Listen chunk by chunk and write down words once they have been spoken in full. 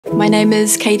My name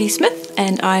is Katie Smith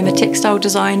and I'm a textile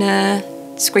designer,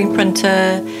 screen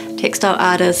printer, textile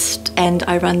artist, and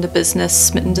I run the business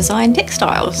Smitten Design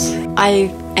Textiles.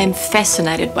 I am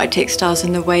fascinated by textiles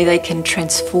and the way they can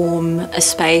transform a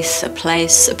space, a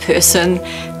place, a person,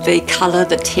 the colour,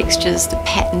 the textures, the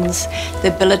patterns,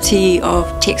 the ability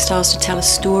of textiles to tell a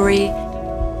story.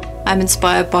 I'm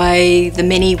inspired by the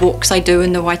many walks I do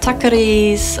in the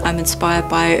Waitakaris. I'm inspired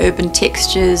by urban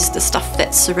textures, the stuff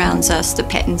that surrounds us, the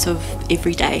patterns of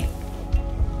every day.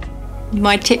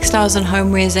 My textiles and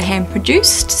homewares are hand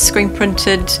produced, screen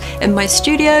printed in my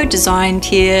studio, designed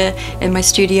here in my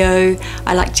studio.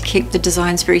 I like to keep the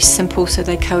designs very simple so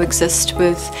they coexist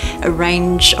with a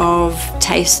range of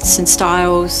tastes and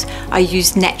styles. I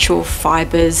use natural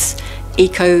fibres,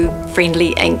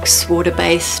 eco-friendly inks,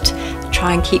 water-based.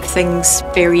 Try and keep things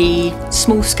very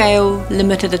small scale,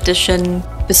 limited edition,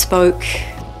 bespoke.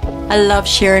 I love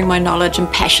sharing my knowledge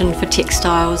and passion for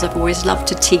textiles. I've always loved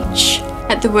to teach.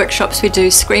 At the workshops we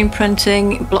do screen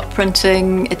printing, block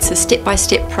printing. It's a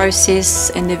step-by-step process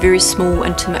and they're very small,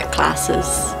 intimate classes.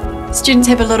 Students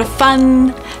have a lot of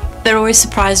fun. They're always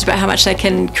surprised about how much they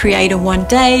can create in one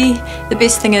day. The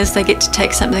best thing is they get to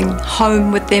take something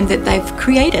home with them that they've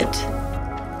created.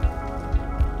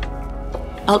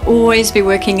 I'll always be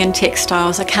working in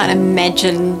textiles. I can't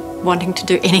imagine wanting to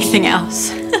do anything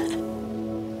else.